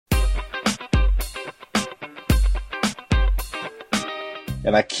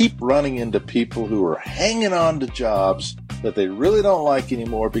And I keep running into people who are hanging on to jobs that they really don't like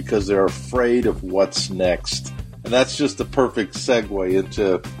anymore because they're afraid of what's next. And that's just the perfect segue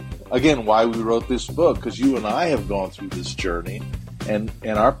into, again, why we wrote this book, because you and I have gone through this journey, and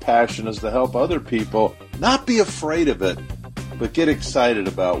our passion is to help other people not be afraid of it, but get excited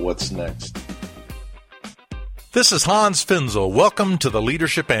about what's next. This is Hans Finzel. Welcome to the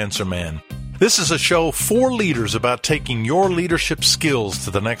Leadership Answer Man. This is a show for leaders about taking your leadership skills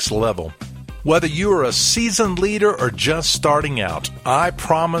to the next level. Whether you are a seasoned leader or just starting out, I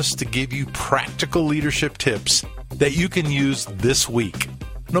promise to give you practical leadership tips that you can use this week.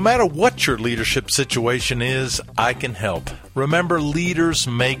 No matter what your leadership situation is, I can help. Remember, leaders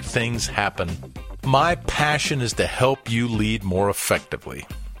make things happen. My passion is to help you lead more effectively.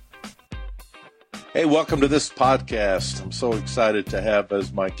 Hey, welcome to this podcast. I'm so excited to have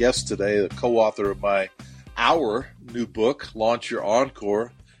as my guest today the co-author of our new book, Launch Your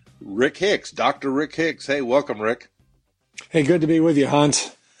Encore, Rick Hicks, Dr. Rick Hicks. Hey, welcome, Rick. Hey, good to be with you,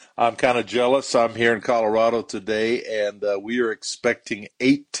 Hans. I'm kind of jealous. I'm here in Colorado today, and we are expecting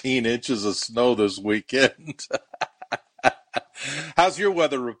 18 inches of snow this weekend. How's your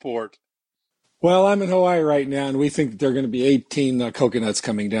weather report? Well, I'm in Hawaii right now, and we think that there are going to be 18 coconuts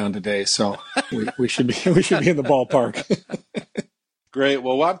coming down today, so we should be in the ballpark. Great.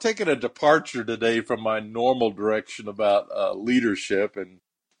 Well, I'm taking a departure today from my normal direction about leadership, and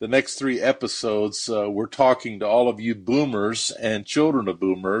the next 3 episodes, we're talking to all of you boomers and children of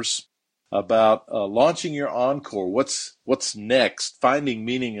boomers about launching your encore. What's next? Finding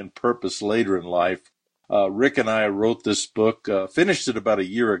meaning and purpose later in life. Rick and I wrote this book, finished it about a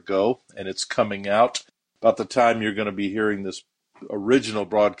year ago, and it's coming out. About the time you're going to be hearing this original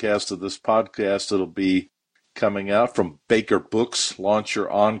broadcast of this podcast, it'll be coming out from Baker Books, Launch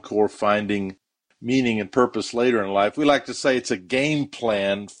Your Encore, Finding Meaning and Purpose Later in Life. We like to say it's a game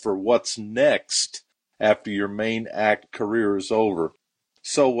plan for what's next after your main act career is over.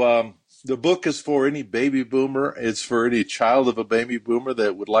 So the book is for any baby boomer. It's for any child of a baby boomer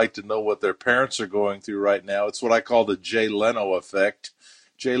that would like to know what their parents are going through right now. It's what I call the Jay Leno effect.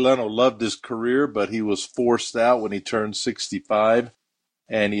 Jay Leno loved his career, but he was forced out when he turned 65,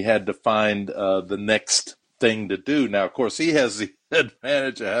 and he had to find the next thing to do. Now, of course, he has the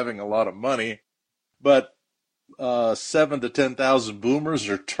advantage of having a lot of money, but 7,000 to 10,000 boomers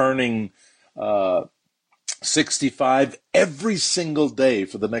are turning 65 every single day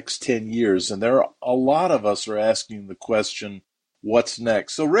for the next 10 years. And there are a lot of us are asking the question, what's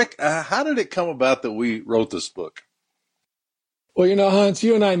next? So, Rick, how did it come about that we wrote this book? Well, Hans,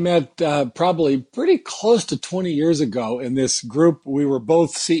 you and I met probably pretty close to 20 years ago in this group. We were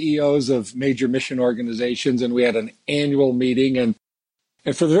both CEOs of major mission organizations, and we had an annual meeting. And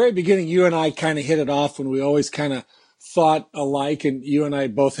from the very beginning, you and I kind of hit it off when we always kind of thought alike. And you and I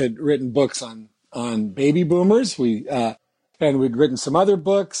both had written books on baby boomers. And we'd written some other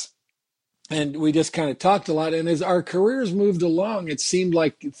books, and we just kind of talked a lot. And as our careers moved along, it seemed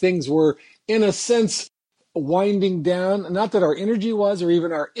like things were, in a sense, winding down. Not that our energy was, or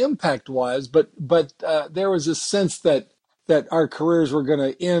even our impact was, but there was a sense that our careers were going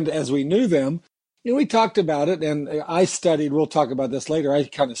to end as we knew them. And we talked about it, and I studied. We'll talk about this later. I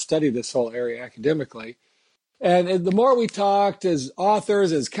kind of studied this whole area academically. And the more we talked as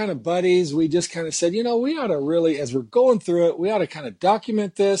authors, as kind of buddies, we just kind of said, we ought to really, as we're going through it, we ought to kind of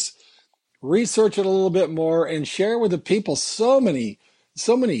document this, research it a little bit more, and share with the people. So many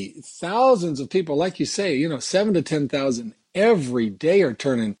thousands of people, like you say, 7,000 to 10,000 every day are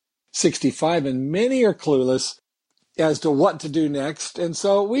turning 65, and many are clueless as to what to do next. And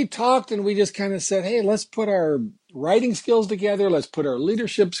so we talked, and we just kind of said, hey, let's put our writing skills together. Let's put our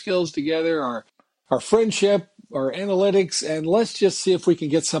leadership skills together, our friendship, our analytics, and let's just see if we can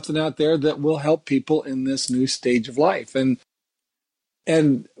get something out there that will help people in this new stage of life.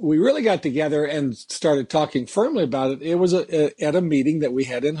 And we really got together and started talking firmly about it. It was at a meeting that we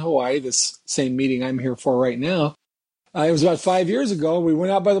had in Hawaii, this same meeting I'm here for right now. It was about 5 years ago. We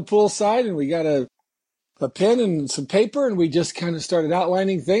went out by the poolside, and we got a pen and some paper, and we just kind of started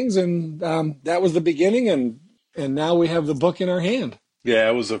outlining things. And that was the beginning. And now we have the book in our hand. Yeah,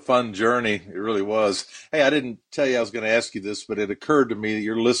 it was a fun journey. It really was. Hey, I didn't tell you I was going to ask you this, but it occurred to me that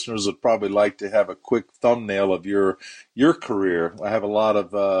your listeners would probably like to have a quick thumbnail of your career. I have a lot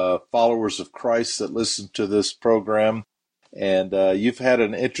of followers of Christ that listen to this program, and you've had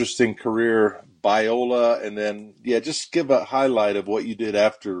an interesting career, Biola, and then, just give a highlight of what you did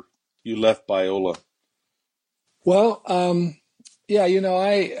after you left Biola. Well, Yeah,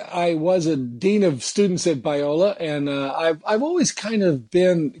 I was a dean of students at Biola, and I've always kind of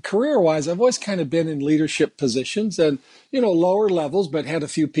been career-wise. I've always kind of been in leadership positions, and lower levels, but had a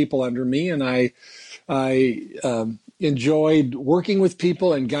few people under me, and I enjoyed working with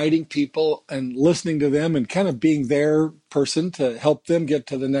people and guiding people and listening to them and kind of being their person to help them get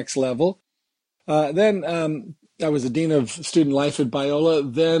to the next level. Then I was the dean of student life at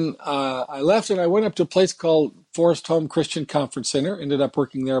Biola. Then I left and I went up to a place called Forest Home Christian Conference Center. Ended up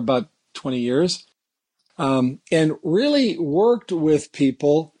working there about 20 years, and really worked with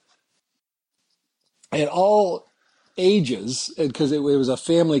people at all ages because it was a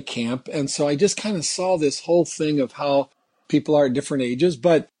family camp. And so I just kind of saw this whole thing of how people are at different ages,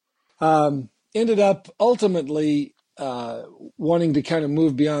 but ended up ultimately wanting to kind of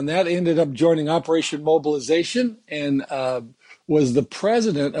move beyond that. Ended up joining Operation Mobilization and was the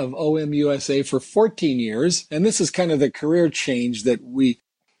president of OM USA for 14 years. And this is kind of the career change that we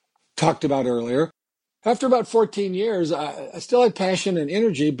talked about earlier. After about 14 years, I still had passion and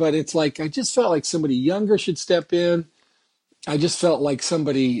energy, but it's like I just felt like somebody younger should step in. I just felt like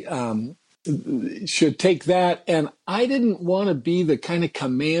somebody should take that. And I didn't want to be the kind of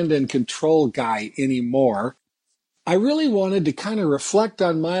command and control guy anymore. I really wanted to kind of reflect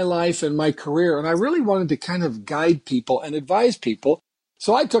on my life and my career, and I really wanted to kind of guide people and advise people.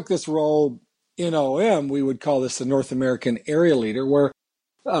 So I took this role in OM. We would call this the North American Area Leader, where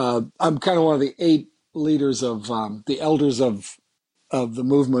I'm kind of one of the 8 leaders of the elders of the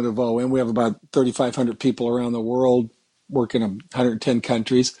movement of OM. We have about 3,500 people around the world working in 110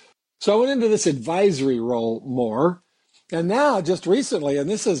 countries. So I went into this advisory role more. And now, just recently, and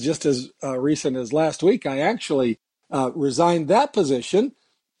this is just as recent as last week, I actually resigned that position,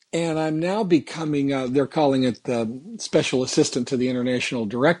 and I'm now becoming, they're calling it the special assistant to the international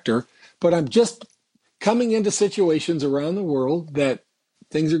director. But I'm just coming into situations around the world that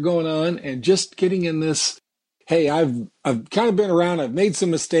things are going on and just getting in this, hey, I've kind of been around, I've made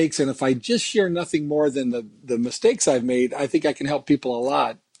some mistakes, and if I just share nothing more than the mistakes I've made, I think I can help people a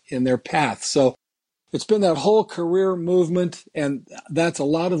lot in their path. So it's been that whole career movement, and that's a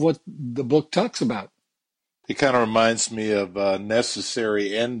lot of what the book talks about. It kind of reminds me of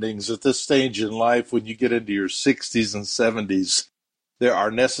necessary endings. At this stage in life, when you get into your 60s and 70s, there are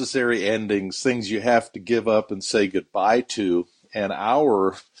necessary endings, things you have to give up and say goodbye to. And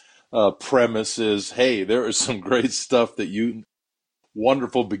our premise is, hey, there is some great stuff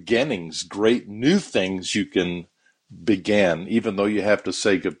wonderful beginnings, great new things you can begin, even though you have to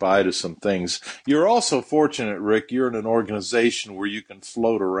say goodbye to some things. You're also fortunate, Rick, you're in an organization where you can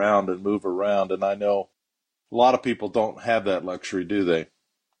float around and move around. And I know a lot of people don't have that luxury, do they?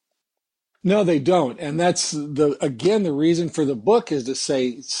 No, they don't. And that's the reason for the book is to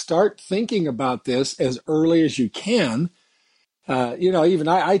say, start thinking about this as early as you can. Even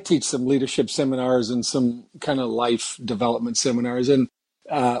I teach some leadership seminars and some kind of life development seminars. And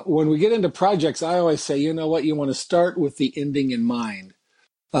when we get into projects, I always say, you know what, you want to start with the ending in mind.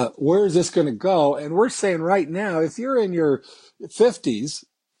 Where is this going to go? And we're saying right now, if you're in your 50s,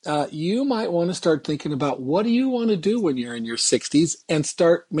 you might want to start thinking about what do you want to do when you're in your 60s and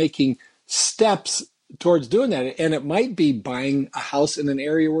start making steps towards doing that. And it might be buying a house in an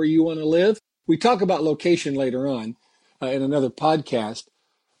area where you want to live. We talk about location later on in another podcast,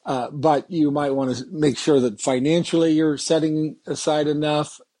 but you might want to make sure that financially you're setting aside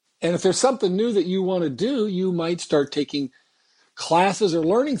enough. And if there's something new that you want to do, you might start taking classes or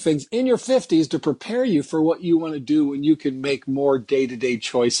learning things in your 50s to prepare you for what you want to do when you can make more day-to-day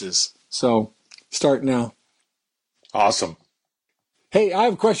choices. So start now. Awesome. Hey, I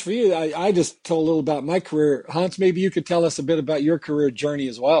have a question for you. I just told a little about my career. Hans, maybe you could tell us a bit about your career journey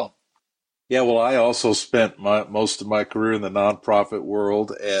as well. Yeah, well, I also spent most of my career in the nonprofit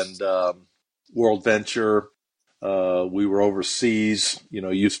world and World Venture. We were overseas.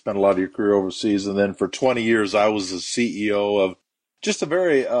 You spent a lot of your career overseas. And then for 20 years, I was the CEO of just a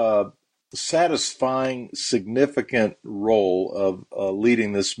very satisfying, significant role of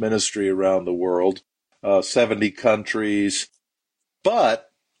leading this ministry around the world, 70 countries. But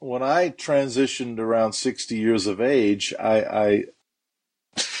when I transitioned around 60 years of age, I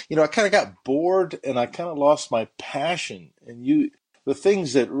kind of got bored and I kind of lost my passion. And the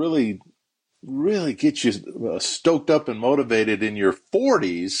things that really get you stoked up and motivated in your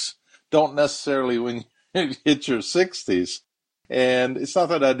 40s don't necessarily when you hit your 60s. And it's not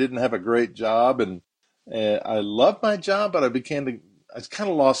that I didn't have a great job, and I loved my job, but I kind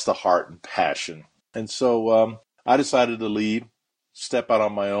of lost the heart and passion. And so I decided to leave, step out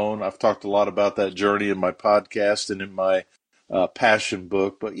on my own. I've talked a lot about that journey in my podcast and in my passion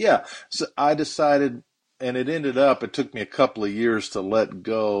book. But yeah, so I decided, and it ended up, it took me a couple of years to let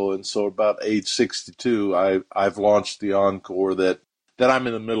go. And so about age 62, I've launched the Encore that I'm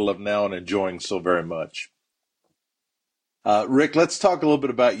in the middle of now and enjoying so very much. Rick, let's talk a little bit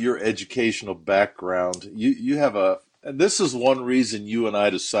about your educational background. You have and this is one reason you and I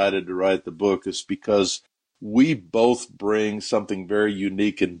decided to write the book, is because we both bring something very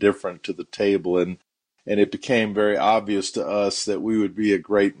unique and different to the table, and it became very obvious to us that we would be a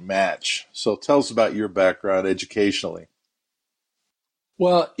great match. So tell us about your background educationally.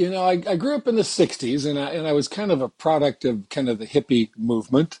 Well, I grew up in the 60s, and I was kind of a product of kind of the hippie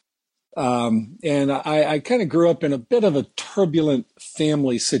movement. And I kind of grew up in a bit of a turbulent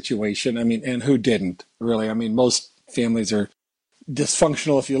family situation. I mean, and who didn't really? I mean, most families are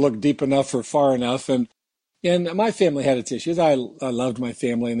dysfunctional if you look deep enough or far enough. And my family had its issues. I loved my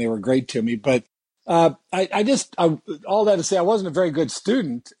family and they were great to me. But all that to say, I wasn't a very good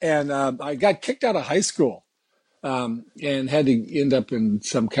student. And I got kicked out of high school and had to end up in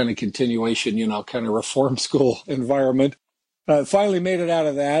some kind of continuation, kind of reform school environment. Finally made it out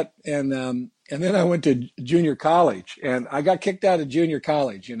of that, and then I went to junior college, and I got kicked out of junior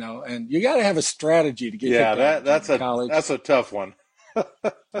college, and you got to have a strategy to get kicked out of college. That's a tough one.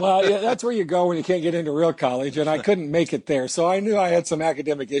 Well, yeah, that's where you go when you can't get into real college, and I couldn't make it there, so I knew I had some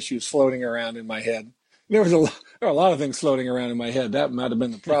academic issues floating around in my head. There were a lot of things floating around in my head. That might have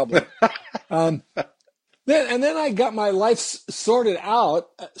been the problem. Then I got my life sorted out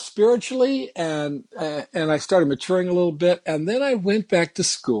spiritually, and I started maturing a little bit. And then I went back to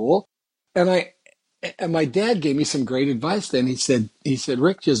school, and my dad gave me some great advice. Then he said,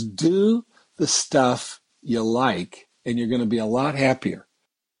 Rick, just do the stuff you like, and you're going to be a lot happier.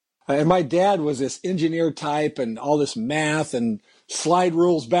 And my dad was this engineer type, and all this math and slide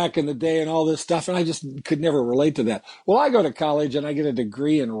rules back in the day, and all this stuff, and I just could never relate to that. Well, I go to college, and I get a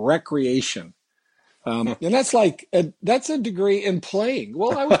degree in recreation. And that's that's a degree in playing.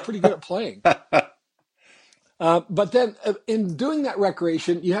 Well, I was pretty good at playing. But then in doing that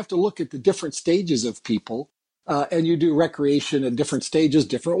recreation, you have to look at the different stages of people. And you do recreation at different stages,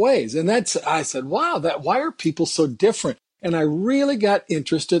 different ways. And I said, wow, why are people so different? And I really got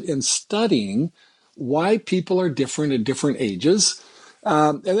interested in studying why people are different at different ages.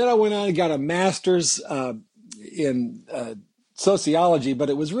 And then I went on and got a master's in sociology, but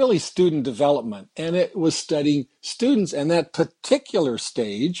it was really student development, and it was studying students and that particular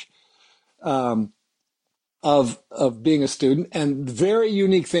stage of being a student, and very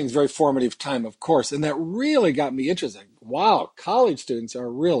unique things, very formative time, of course, and that really got me interested. Wow, college students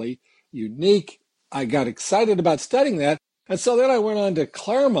are really unique. I got excited about studying that, and so then I went on to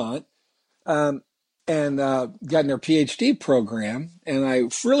Claremont and got in their PhD program, and I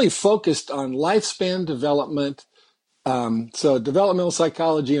really focused on lifespan development. So developmental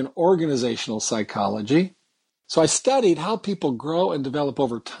psychology and organizational psychology. So I studied how people grow and develop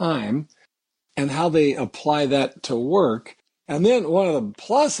over time and how they apply that to work. And then one of the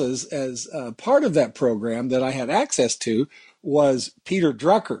pluses as part of that program that I had access to was Peter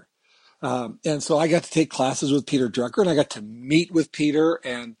Drucker. And so I got to take classes with Peter Drucker, and I got to meet with Peter.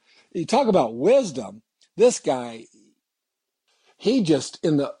 And you talk about wisdom, this guy, he just,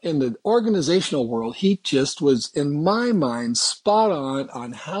 in the organizational world, he just was, in my mind, spot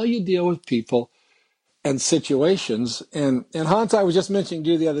on how you deal with people and situations. And Hans, I was just mentioning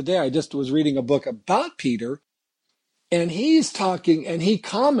to you the other day, I just was reading a book about Peter, and he's talking, and he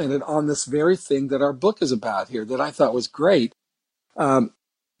commented on this very thing that our book is about here that I thought was great.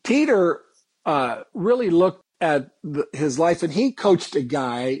 Peter really looked at his life, and he coached a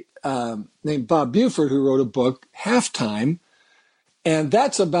guy named Bob Buford, who wrote a book, Halftime. And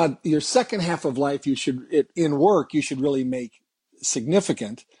that's about your second half of life. In work, you should really make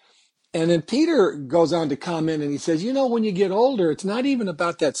significant. And then Peter goes on to comment, and he says, when you get older, it's not even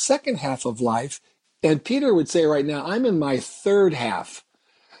about that second half of life. And Peter would say right now, I'm in my third half.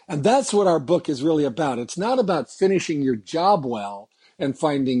 And that's what our book is really about. It's not about finishing your job well and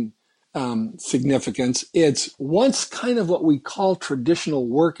finding significance. It's once kind of what we call traditional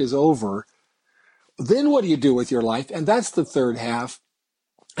work is over, then what do you do with your life? And that's the third half.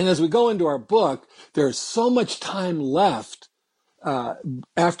 And as we go into our book, there's so much time left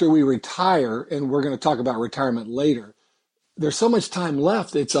after we retire, and we're going to talk about retirement later. There's so much time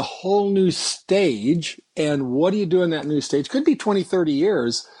left. It's a whole new stage. And what do you do in that new stage? Could be 20, 30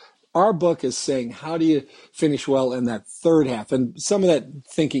 years. Our book is saying, how do you finish well in that third half? And some of that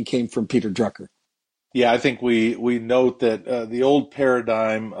thinking came from Peter Drucker. Yeah, I think we note that the old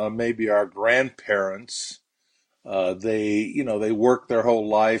paradigm, maybe our grandparents, they worked their whole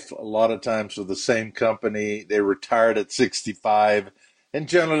life, a lot of times with the same company. They retired at 65, And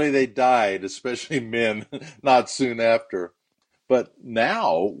generally they died, especially men, not soon after. But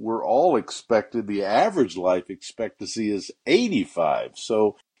now we're all expected, the average life expectancy is 85.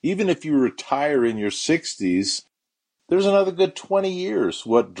 So even if you retire in your 60s, there's another good 20 years,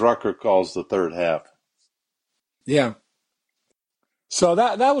 what Drucker calls the third half. Yeah. So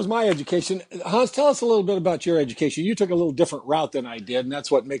that was my education. Hans, tell us a little bit about your education. You took a little different route than I did, and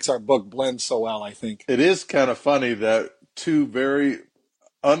that's what makes our book blend so well, I think. It is kind of funny that two very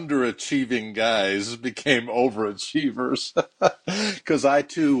underachieving guys became overachievers because I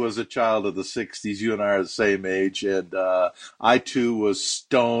too was a child of the 60s. You and I are the same age, and I too was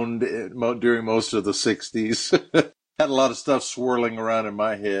stoned during most of the 60s. Had a lot of stuff swirling around in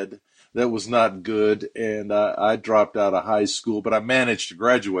my head that was not good, and I dropped out of high school, but I managed to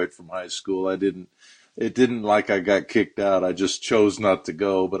graduate from high school. It didn't like I got kicked out. I just chose not to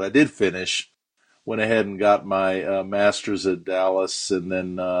go, but I did finish. Went ahead and got my master's at Dallas, and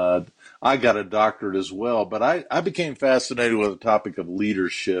then I got a doctorate as well. But I became fascinated with the topic of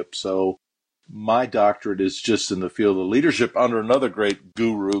leadership. So my doctorate is just in the field of leadership under another great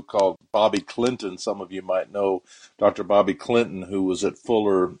guru called Bobby Clinton. Some of you might know Dr. Bobby Clinton, who was at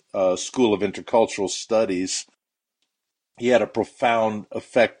Fuller School of Intercultural Studies. He had a profound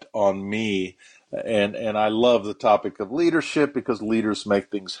effect on me. And I love the topic of leadership because leaders make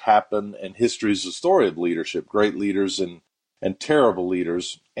things happen, and history is a story of leadership, great leaders and terrible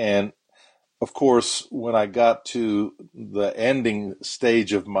leaders. And of course, when I got to the ending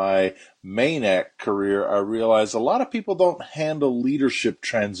stage of my main act career, I realized a lot of people don't handle leadership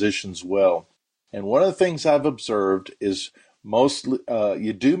transitions well. And one of the things I've observed is mostly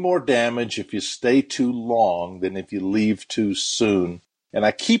you do more damage if you stay too long than if you leave too soon. And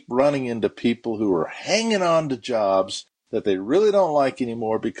I keep running into people who are hanging on to jobs that they really don't like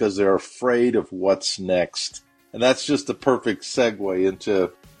anymore because they're afraid of what's next. And that's just the perfect segue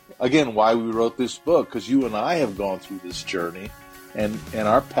into, again, why we wrote this book, because you and I have gone through this journey, and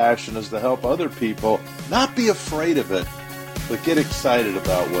our passion is to help other people not be afraid of it, but get excited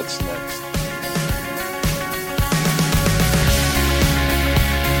about what's next.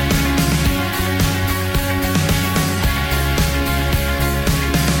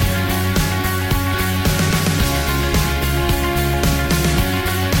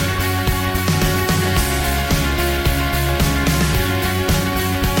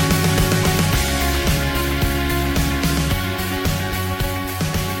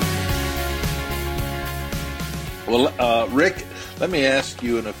 Well, Rick, let me ask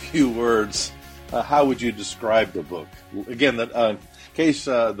you in a few words, how would you describe the book? Again, in case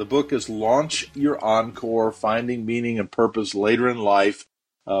the book is Launch Your Encore, Finding Meaning and Purpose Later in Life,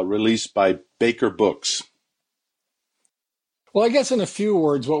 released by Baker Books. Well, I guess in a few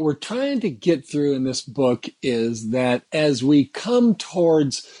words, what we're trying to get through in this book is that as we come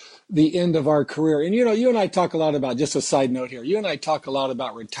towards the end of our career, and you and I talk a lot about, just a side note here, you and I talk a lot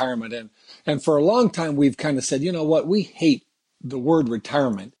about retirement, and for a long time we've kind of said, you know what, we hate the word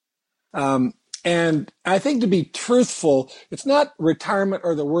retirement. And I think, to be truthful, it's not retirement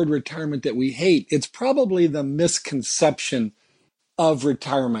or the word retirement that we hate. It's probably the misconception of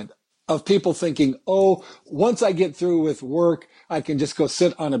retirement, of people thinking, oh, once I get through with work, I can just go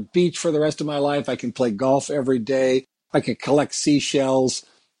sit on a beach for the rest of my life. I can play golf every day. I can collect seashells.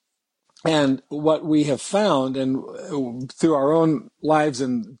 And what we have found, and through our own lives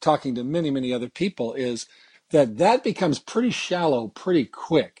and talking to many, many other people, is that becomes pretty shallow pretty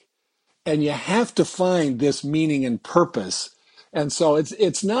quick. And you have to find this meaning and purpose. And so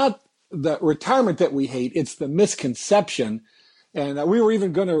it's not the retirement that we hate, it's the misconception. And we were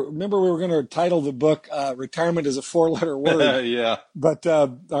even going to title the book Retirement is a 4-letter word. Yeah. But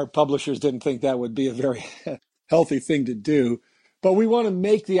our publishers didn't think that would be a very healthy thing to do. But we want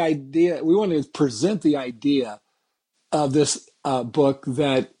to present the idea of this book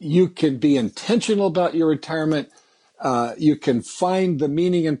that you can be intentional about your retirement. You can find the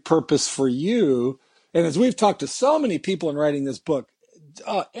meaning and purpose for you. And as we've talked to so many people in writing this book,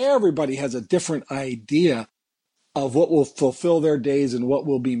 everybody has a different idea of what will fulfill their days and what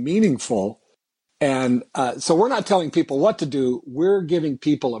will be meaningful. And so we're not telling people what to do. We're giving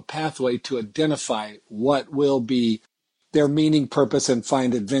people a pathway to identify what will be their meaning, purpose, and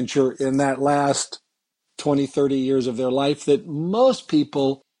find adventure in that last 20, 30 years of their life that most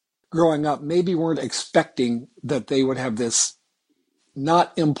people growing up maybe weren't expecting that they would have this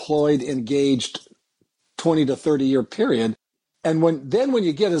not employed, engaged 20 to 30 year period. And when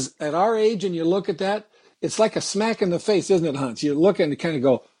you get at our age and you look at that, it's like a smack in the face, isn't it, Hans? You look and you kind of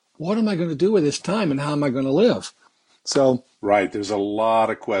go, what am I going to do with this time and how am I going to live? So right, there's a lot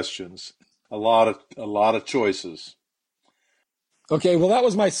of questions, a lot of choices. Okay, well, that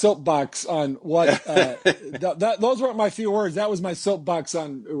was my soapbox on what, those weren't my few words. That was my soapbox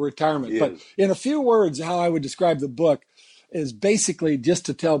on retirement. But Yes. in a few words, how I would describe the book is basically just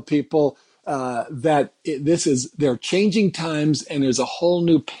to tell people that they're changing times and there's a whole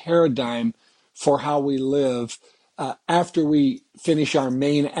new paradigm for how we live after we finish our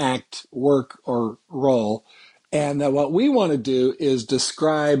main act, work, or role. And what we want to do is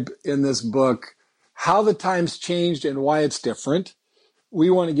describe in this book how the times changed and why it's different. We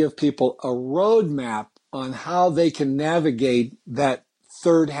want to give people a roadmap on how they can navigate that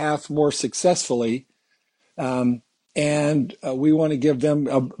third half more successfully. And we want to give them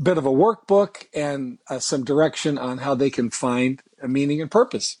a bit of a workbook and some direction on how they can find a meaning and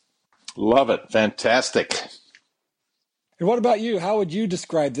purpose. Love it. Fantastic. And what about you? How would you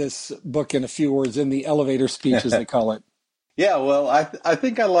describe this book in a few words, in the elevator speech, as they call it? Yeah, well, I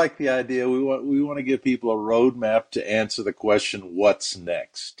think I like the idea. We want to give people a roadmap to answer the question, what's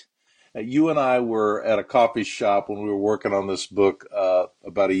next? You and I were at a coffee shop when we were working on this book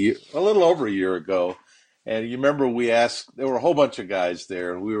about a little over a year ago. And you remember there were a whole bunch of guys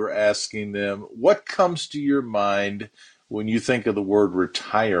there, and we were asking them, what comes to your mind when you think of the word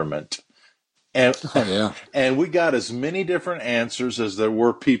retirement? And, and we got as many different answers as there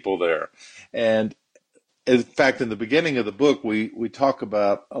were people there. And in fact, in the beginning of the book, we talk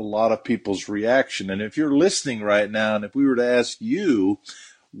about a lot of people's reaction. And if you're listening right now, and if we were to ask you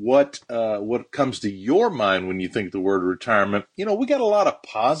what comes to your mind when you think of the word retirement, we got a lot of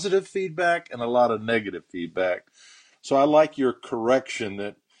positive feedback and a lot of negative feedback. So I like your correction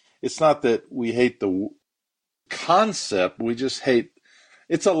that it's not that we hate the concept, we just hate.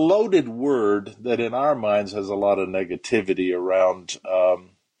 It's a loaded word that in our minds has a lot of negativity around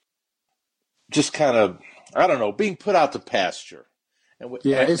just kind of, I don't know, being put out to pasture.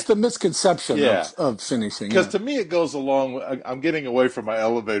 It's the misconception of finishing. Because to me it goes along, I'm getting away from my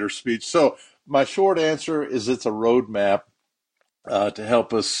elevator speech. So my short answer is it's a roadmap to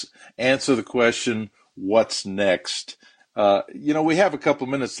help us answer the question, what's next? We have a couple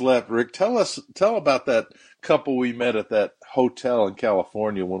minutes left. Rick, tell about that couple we met at that hotel in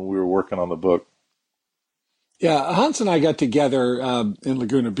California when we were working on the book. Yeah, Hans and I got together in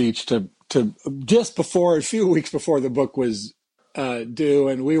Laguna Beach to just before, a few weeks before the book was due,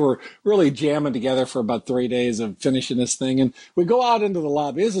 and we were really jamming together for about 3 days of finishing this thing. And we go out into the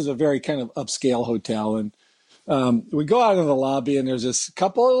lobby. This is a very kind of upscale hotel, and we go out into the lobby, and there's this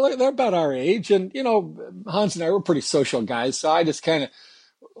couple. They're about our age, and Hans and I were pretty social guys, so I just kind of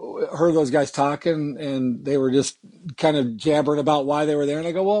heard those guys talking, and they were just kind of jabbering about why they were there. And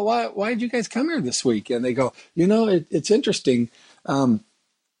I go, well, why did you guys come here this week? And they go, it's interesting.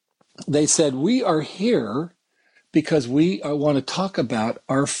 They said, we are here because we want to talk about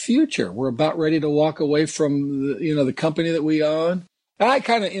our future. We're about ready to walk away from the company that we own. And I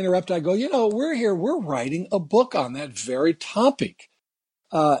kind of interrupt. I go, we're here. We're writing a book on that very topic.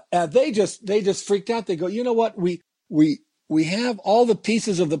 And they just freaked out. They go, you know what? We have all the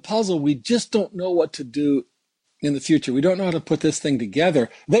pieces of the puzzle. We just don't know what to do in the future. We don't know how to put this thing together.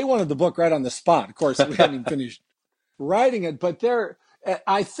 They wanted the book right on the spot. Of course, we hadn't even finished writing it, but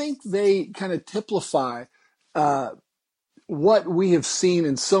I think they kind of typify what we have seen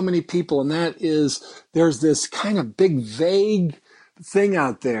in so many people, and that is there's this kind of big vague thing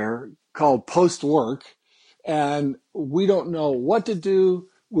out there called post-work, and we don't know what to do.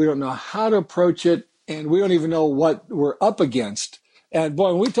 We don't know how to approach it. And we don't even know what we're up against. And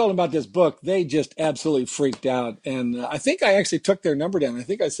boy, when we told them about this book, they just absolutely freaked out. And I think I actually took their number down. I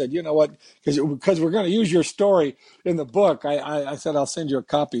think I said, you know what, because we're going to use your story in the book, I said, I'll send you a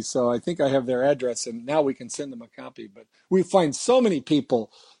copy. So I think I have their address, and now we can send them a copy. But we find so many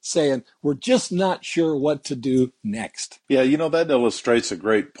people saying, we're just not sure what to do next. Yeah, that illustrates a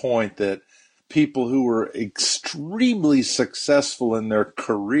great point that people who were extremely successful in their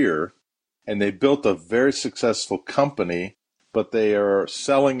career, and they built a very successful company, but they are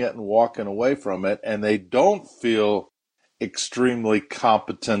selling it and walking away from it, and they don't feel extremely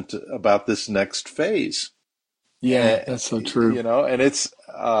competent about this next phase. Yeah, that's so true. And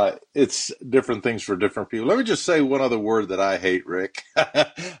it's different things for different people. Let me just say one other word that I hate, Rick.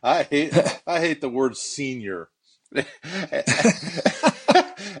 I hate the word senior.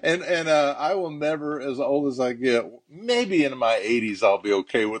 And I will never, as old as I get, maybe in my 80s, I'll be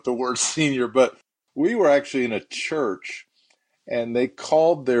okay with the word senior. But we were actually in a church, and they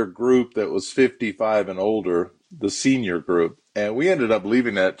called their group that was 55 and older the senior group. And we ended up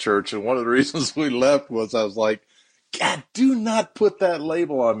leaving that church. And one of the reasons we left was I was like, God, do not put that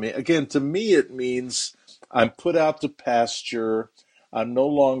label on me. Again, to me, it means I'm put out to pasture. I'm no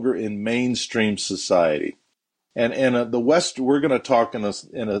longer in mainstream society. And the West, we're going to talk in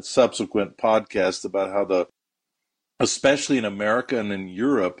a subsequent podcast about how especially in America and in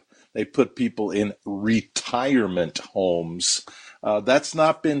Europe, they put people in retirement homes. That's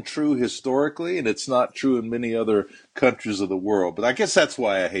not been true historically, and it's not true in many other countries of the world. But I guess that's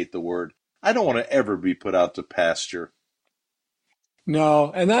why I hate the word. I don't want to ever be put out to pasture.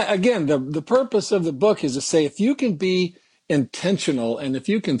 No, and that, again, the purpose of the book is to say if you can be intentional and if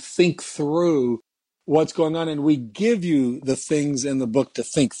you can think through what's going on, and we give you the things in the book to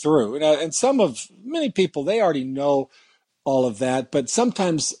think through. And many people, they already know all of that, but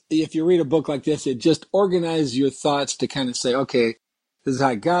sometimes if you read a book like this, it just organizes your thoughts to kind of say, okay, this is how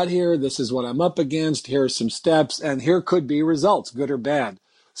I got here, this is what I'm up against, here are some steps, and here could be results, good or bad.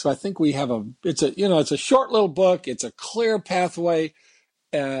 So I think we have it's a short little book, it's a clear pathway,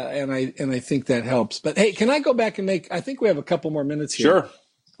 and I think that helps. But hey, can I go back and I think we have a couple more minutes here. Sure.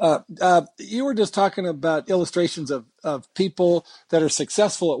 You were just talking about illustrations of people that are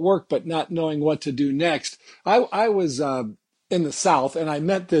successful at work but not knowing what to do next. I was in the South, and I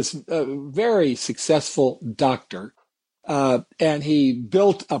met this very successful doctor, and he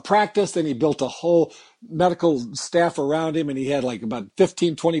built a practice, and he built a whole medical staff around him, and he had like about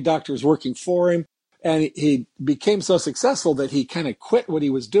 15, 20 doctors working for him, and he became so successful that he kind of quit what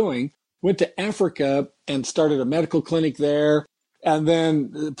he was doing, went to Africa and started a medical clinic there. And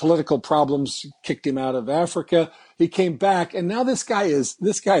then political problems kicked him out of Africa. He came back, and now this guy is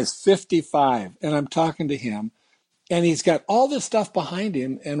 55, and I'm talking to him, and he's got all this stuff behind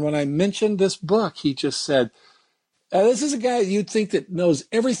him. And when I mentioned this book, he just said, this is a guy you'd think that knows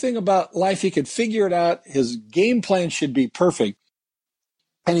everything about life. He could figure it out. His game plan should be perfect.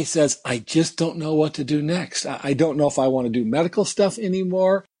 And he says, I just don't know what to do next. I don't know if I want to do medical stuff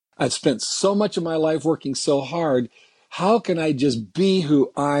anymore. I've spent so much of my life working so hard. How can I just be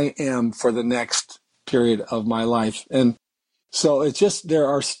who I am for the next period of my life? And so it's just, there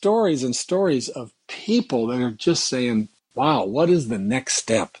are stories and stories of people that are just saying, wow, what is the next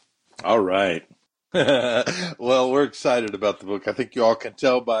step? All right. Well, we're excited about the book. I think you all can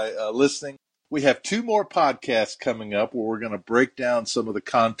tell by listening. We have 2 more podcasts coming up where we're going to break down some of the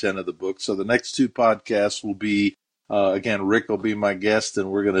content of the book. So the next 2 podcasts will be again, Rick will be my guest, and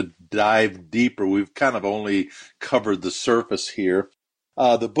we're going to dive deeper. We've kind of only covered the surface here.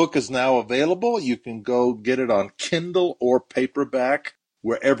 The book is now available. You can go get it on Kindle or paperback,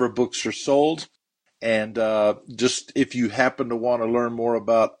 wherever books are sold. And just if you happen to want to learn more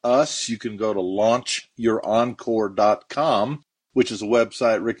about us, you can go to launchyyourencore.com, which is a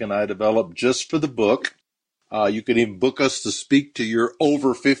website Rick and I developed just for the book. You can even book us to speak to your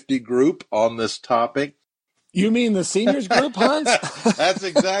over 50 group on this topic. You mean the seniors group, Hans? That's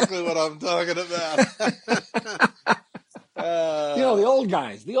exactly what I'm talking about. The old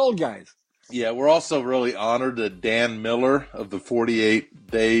guys. Yeah, we're also really honored that Dan Miller of the 48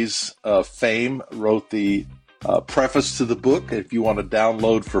 Days of Fame wrote the preface to the book. If you want to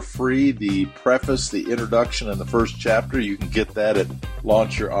download for free the preface, the introduction, and the first chapter, you can get that at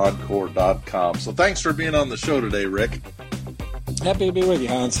launchyyourencore.com. So thanks for being on the show today, Rick. Happy to be with you,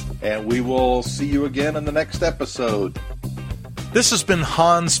 Hans. And we will see you again in the next episode. This has been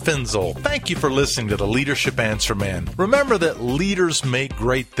Hans Finzel. Thank you for listening to the Leadership Answer Man. Remember that leaders make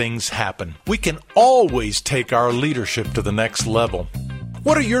great things happen. We can always take our leadership to the next level.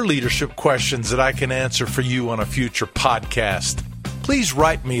 What are your leadership questions that I can answer for you on a future podcast? Please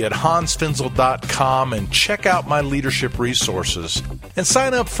write me at hansfinzel.com and check out my leadership resources and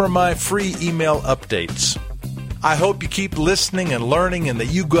sign up for my free email updates. I hope you keep listening and learning and that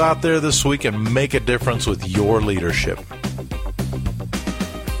you go out there this week and make a difference with your leadership.